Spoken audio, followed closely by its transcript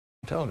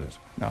intelligence.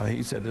 Now,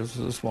 he said this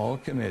was a small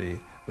committee,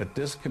 but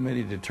this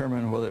committee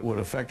determined whether it would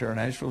affect our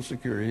national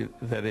security,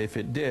 that if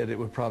it did, it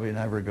would probably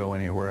never go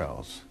anywhere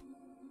else.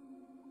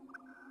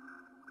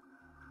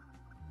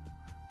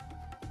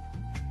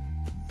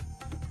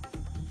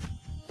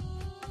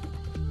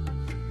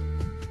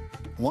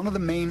 One of the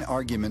main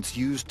arguments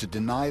used to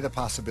deny the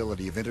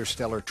possibility of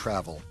interstellar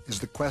travel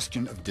is the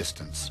question of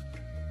distance.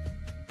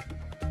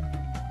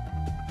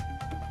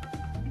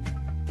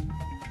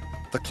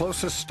 The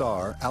closest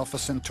star, Alpha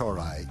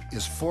Centauri,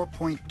 is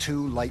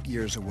 4.2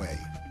 light-years away.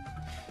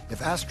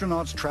 If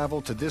astronauts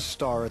traveled to this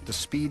star at the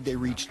speed they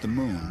reached the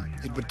moon,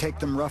 it would take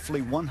them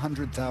roughly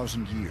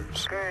 100,000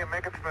 years. Okay,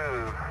 make it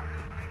smooth.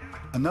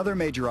 Another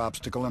major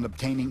obstacle in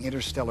obtaining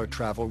interstellar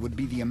travel would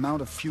be the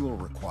amount of fuel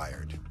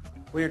required.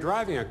 When you're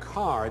driving a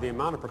car, the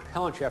amount of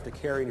propellant you have to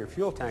carry in your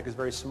fuel tank is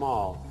very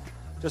small,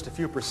 just a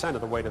few %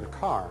 of the weight of the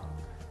car.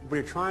 When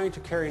you're trying to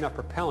carry enough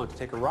propellant to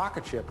take a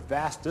rocket ship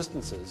vast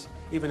distances,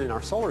 even in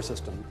our solar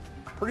system,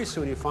 pretty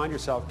soon you find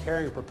yourself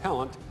carrying a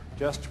propellant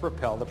just to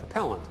propel the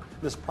propellant.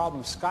 This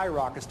problem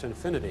skyrockets to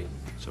infinity.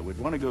 So we'd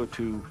want to go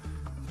to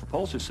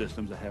propulsive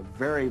systems that have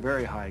very,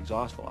 very high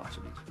exhaust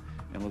velocities.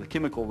 And with a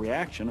chemical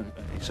reaction,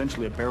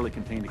 essentially a barely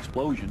contained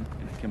explosion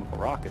in a chemical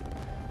rocket,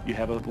 you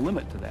have a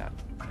limit to that.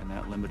 And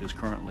that limit is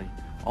currently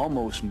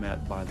almost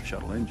met by the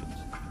shuttle engines.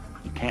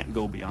 You can't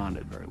go beyond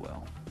it very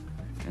well.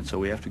 And so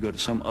we have to go to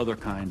some other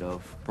kind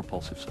of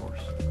propulsive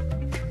source.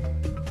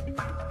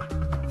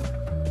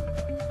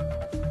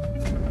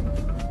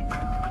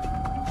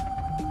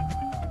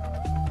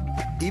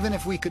 Even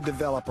if we could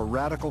develop a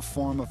radical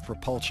form of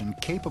propulsion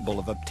capable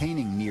of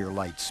obtaining near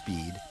light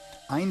speed,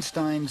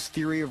 Einstein's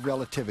theory of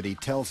relativity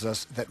tells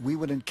us that we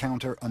would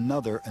encounter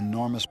another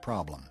enormous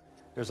problem.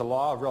 There's a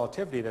law of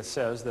relativity that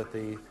says that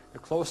the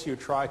closer you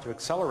try to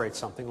accelerate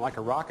something like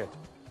a rocket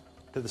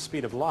to the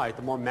speed of light,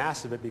 the more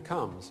massive it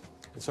becomes.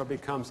 And so it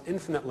becomes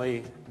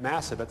infinitely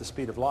massive at the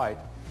speed of light,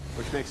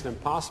 which makes it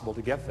impossible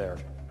to get there.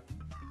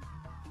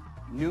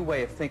 New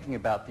way of thinking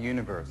about the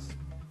universe.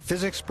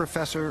 Physics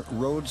professor,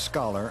 Rhodes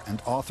Scholar,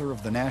 and author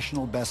of the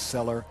national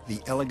bestseller, The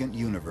Elegant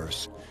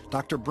Universe,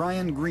 Dr.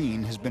 Brian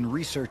Greene has been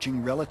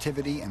researching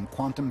relativity and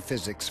quantum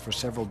physics for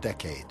several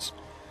decades.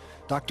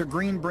 Dr.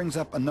 Greene brings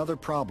up another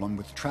problem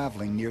with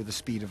traveling near the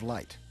speed of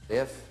light.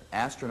 If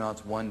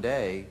astronauts one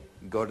day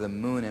go to the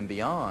moon and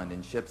beyond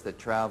in ships that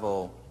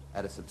travel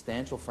at a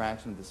substantial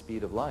fraction of the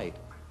speed of light,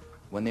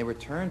 when they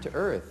return to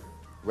Earth,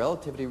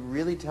 relativity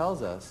really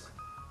tells us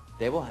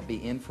they will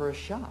be in for a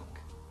shock.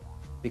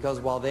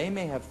 Because while they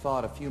may have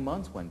thought a few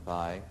months went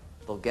by,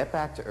 they'll get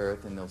back to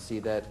Earth and they'll see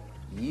that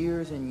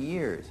years and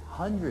years,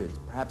 hundreds,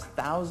 perhaps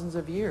thousands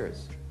of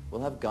years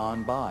will have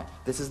gone by.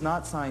 This is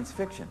not science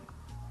fiction.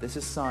 This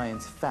is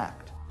science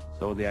fact.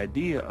 So the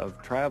idea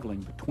of traveling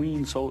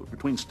between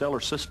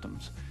stellar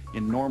systems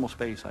in normal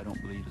space, I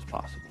don't believe is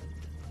possible.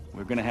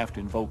 We're going to have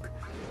to invoke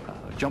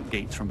jump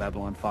gates from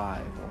Babylon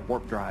 5, or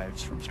warp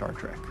drives from Star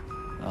Trek.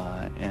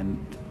 And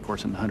of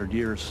course, in 100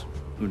 years,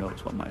 who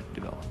knows what might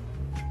develop.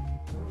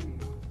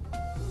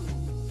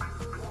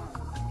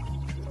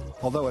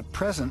 Although at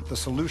present the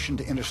solution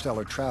to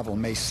interstellar travel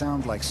may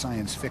sound like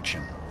science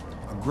fiction,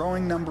 a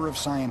growing number of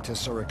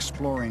scientists are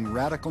exploring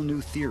radical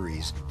new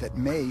theories that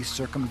may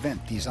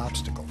circumvent these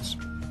obstacles.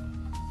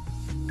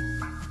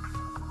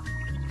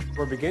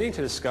 We're beginning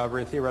to discover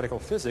in theoretical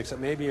physics that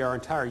maybe our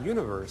entire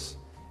universe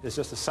is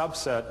just a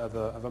subset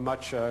of a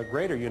much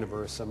greater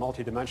universe, a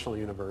multidimensional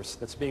universe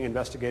that's being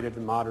investigated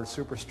in modern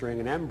superstring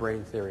and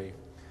M-brane theory.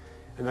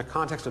 In the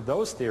context of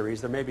those theories,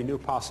 there may be new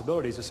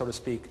possibilities to, so to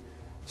speak,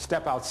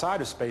 step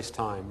outside of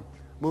space-time,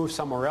 move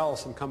somewhere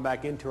else, and come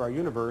back into our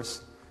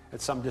universe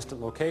at some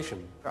distant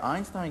location.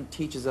 Einstein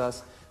teaches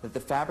us that the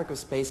fabric of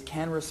space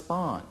can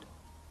respond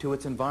to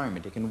its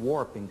environment. It can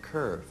warp and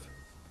curve.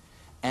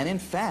 And in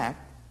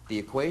fact, the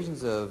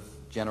equations of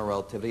general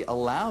relativity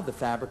allow the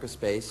fabric of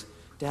space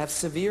to have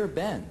severe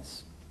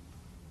bends.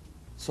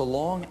 So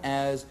long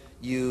as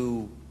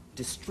you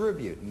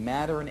distribute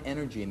matter and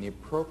energy in the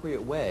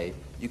appropriate way,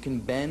 you can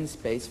bend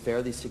space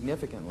fairly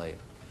significantly.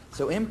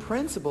 So in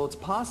principle, it's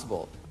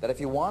possible that if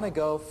you want to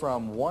go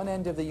from one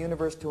end of the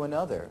universe to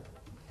another,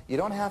 you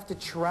don't have to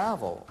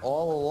travel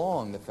all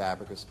along the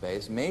fabric of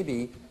space.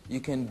 Maybe you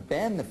can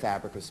bend the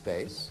fabric of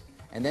space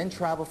and then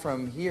travel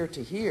from here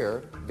to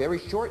here, very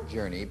short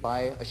journey,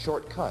 by a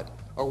shortcut,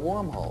 a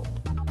wormhole.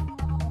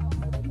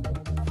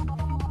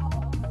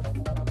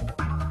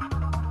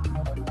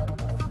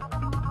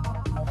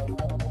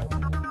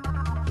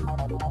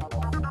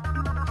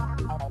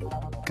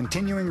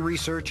 Continuing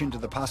research into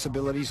the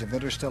possibilities of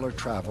interstellar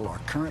travel are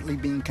currently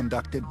being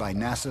conducted by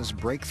NASA's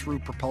Breakthrough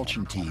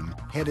Propulsion Team,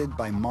 headed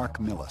by Mark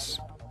Millis.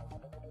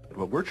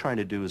 What we're trying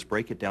to do is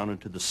break it down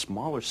into the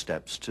smaller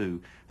steps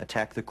to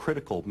attack the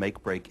critical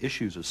make-break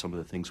issues of some of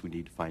the things we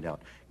need to find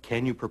out.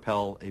 Can you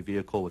propel a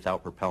vehicle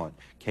without propellant?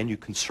 Can you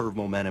conserve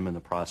momentum in the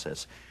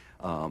process?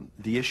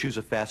 The issues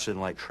of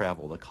faster-than-light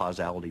travel, the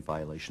causality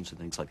violations and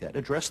things like that.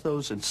 Address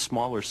those in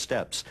smaller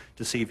steps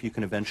to see if you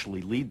can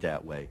eventually lead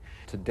that way.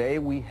 Today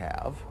we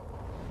have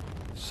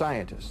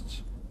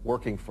scientists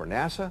working for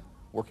NASA,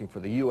 working for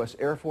the U.S.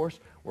 Air Force,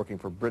 working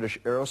for British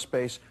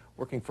Aerospace,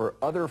 working for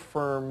other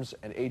firms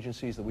and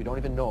agencies that we don't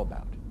even know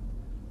about,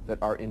 that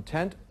are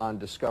intent on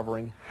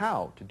discovering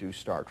how to do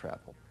star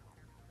travel.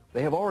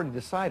 They have already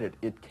decided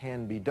it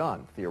can be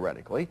done,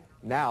 theoretically.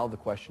 Now the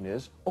question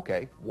is,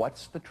 okay,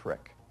 what's the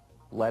trick?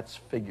 Let's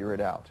figure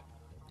it out.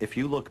 If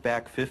you look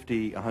back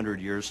 50, 100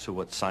 years to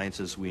what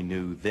sciences we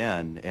knew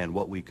then and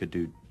what we could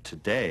do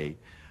today,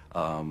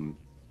 who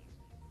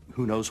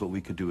knows what we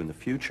could do in the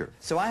future.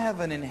 So I have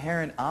an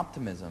inherent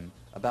optimism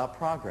about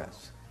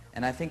progress.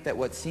 And I think that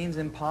what seems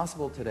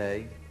impossible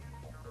today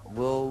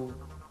will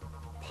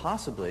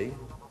possibly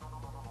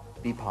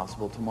be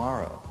possible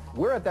tomorrow.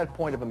 We're at that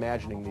point of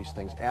imagining these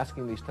things,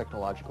 asking these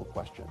technological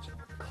questions.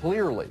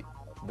 Clearly,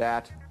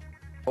 that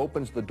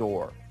opens the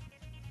door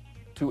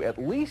to at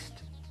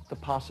least the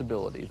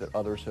possibility that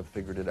others have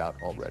figured it out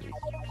already.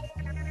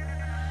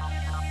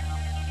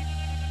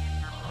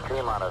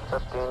 T-minus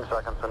 15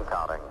 seconds and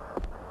counting.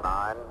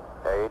 9,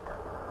 8,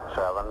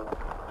 7,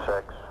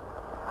 6,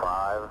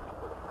 5,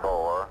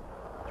 4,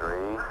 3, 2.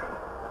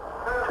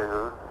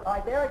 All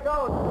right, there it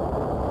goes.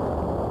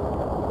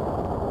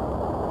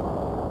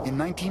 In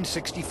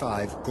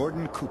 1965,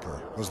 Gordon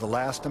Cooper was the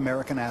last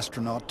American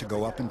astronaut to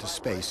go up into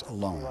space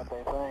alone. What they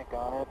think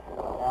on it.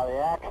 Now,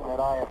 the action that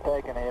I have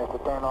taken is to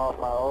turn off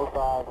my old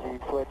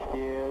 5G switch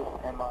gears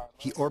and my...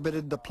 He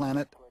orbited the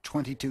planet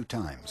 22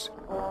 times.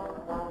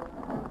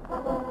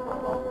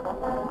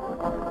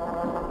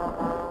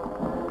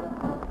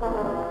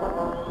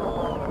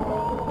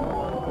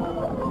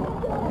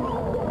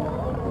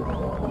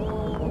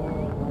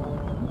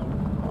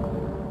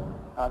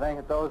 I think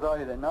that those of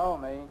you that know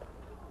me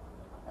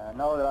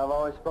know that I've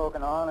always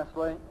spoken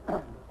honestly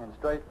and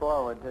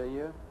straightforward to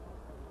you.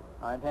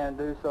 I intend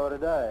to do so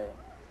today.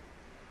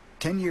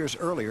 10 years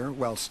earlier,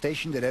 while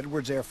stationed at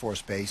Edwards Air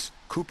Force Base,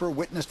 Cooper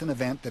witnessed an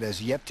event that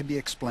has yet to be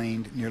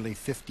explained nearly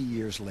 50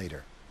 years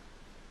later.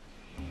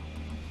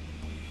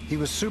 He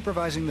was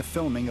supervising the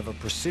filming of a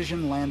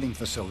precision landing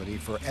facility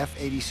for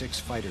F-86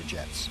 fighter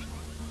jets.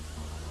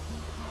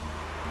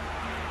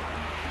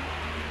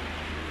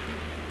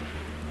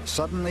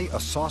 Suddenly, a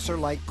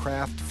saucer-like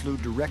craft flew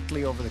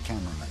directly over the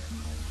cameraman.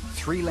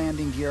 3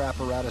 landing gear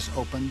apparatus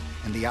opened,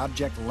 and the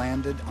object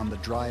landed on the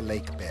dry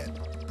lake bed.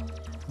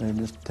 They're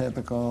just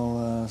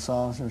typical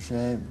saucer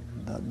shape,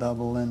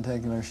 double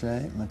lenticular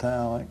shape,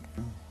 metallic.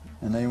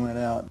 And they went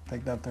out,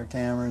 picked up their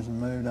cameras, and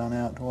moved on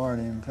out toward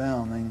him,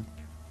 filming.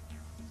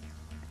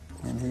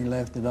 And he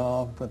lifted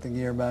off, put the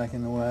gear back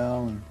in the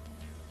well, and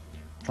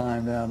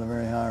climbed out at a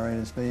very high rate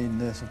of speed and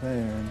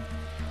disappeared.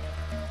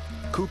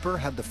 Cooper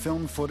had the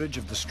film footage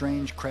of the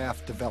strange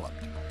craft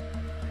developed.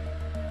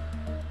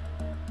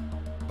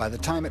 By the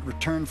time it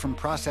returned from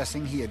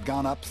processing, he had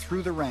gone up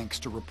through the ranks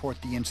to report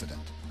the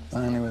incident.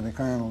 Finally, with the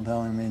colonel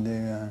telling me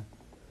to,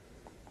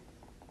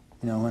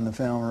 when the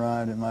film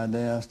arrived at my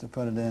desk, to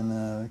put it in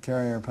the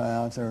carrier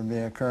pouch. There would be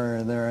a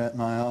courier there at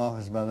my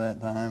office by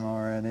that time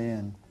already,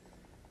 and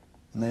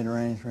they'd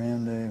arranged for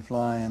him to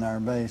fly in our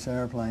base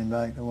airplane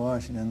back to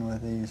Washington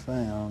with these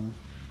films.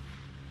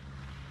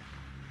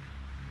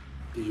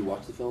 Did you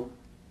watch the film?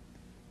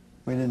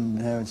 We didn't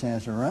have a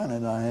chance to run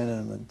it. I had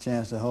a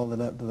chance to hold it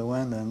up to the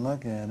window and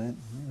look at it.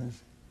 It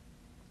was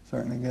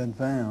certainly a good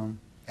film.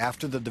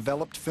 After the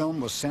developed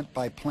film was sent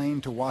by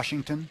plane to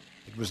Washington,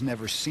 it was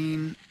never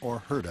seen or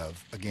heard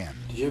of again.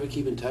 Did you ever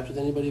keep in touch with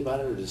anybody about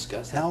it or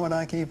discuss it? How would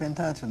I keep in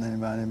touch with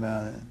anybody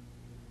about it?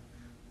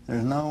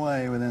 There's no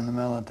way within the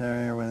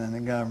military or within the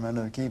government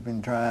of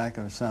keeping track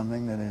of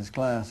something that is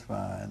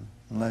classified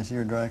unless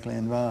you're directly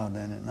involved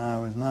in it, and I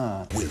was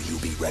not. Will you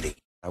be ready?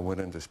 I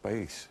went into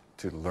space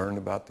to learn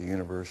about the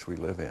universe we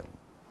live in,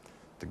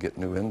 to get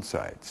new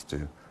insights,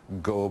 to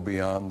go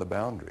beyond the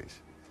boundaries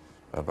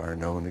of our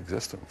known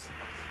existence.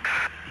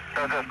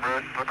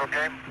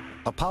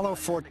 Apollo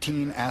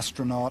 14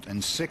 astronaut and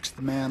 6th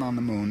man on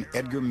the moon,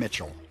 Edgar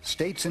Mitchell,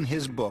 states in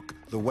his book,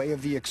 The Way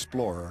of the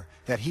Explorer,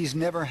 that he's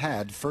never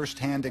had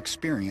first-hand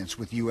experience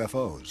with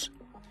UFOs.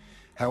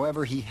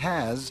 However, he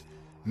has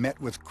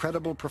met with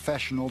credible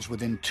professionals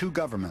within 2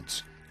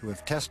 governments who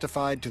have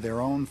testified to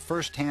their own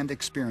first-hand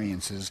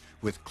experiences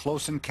with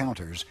close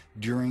encounters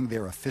during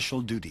their official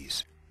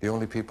duties. The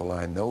only people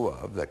I know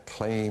of that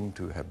claim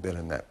to have been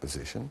in that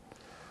position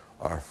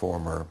are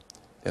former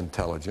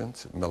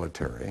intelligence,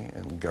 military,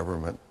 and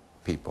government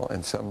people,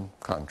 and some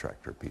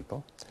contractor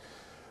people,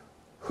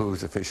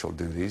 whose official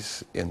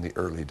duties in the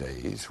early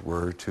days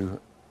were to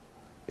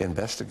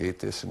investigate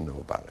this and know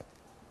about it.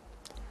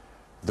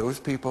 Those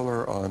people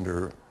were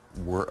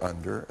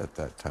under, at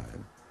that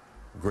time,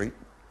 great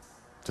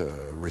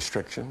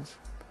restrictions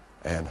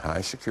and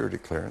high security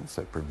clearance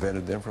that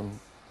prevented them from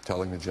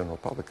telling the general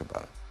public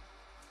about it.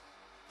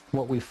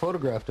 What we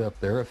photographed up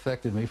there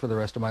affected me for the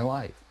rest of my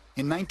life.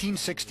 In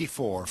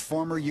 1964,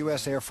 former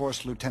U.S. Air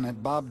Force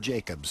Lieutenant Bob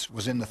Jacobs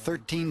was in the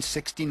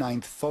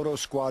 1369th Photo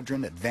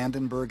Squadron at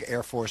Vandenberg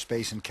Air Force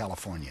Base in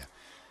California.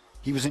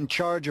 He was in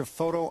charge of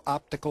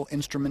photo-optical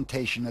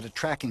instrumentation at a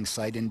tracking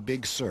site in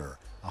Big Sur,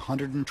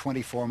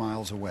 124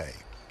 miles away.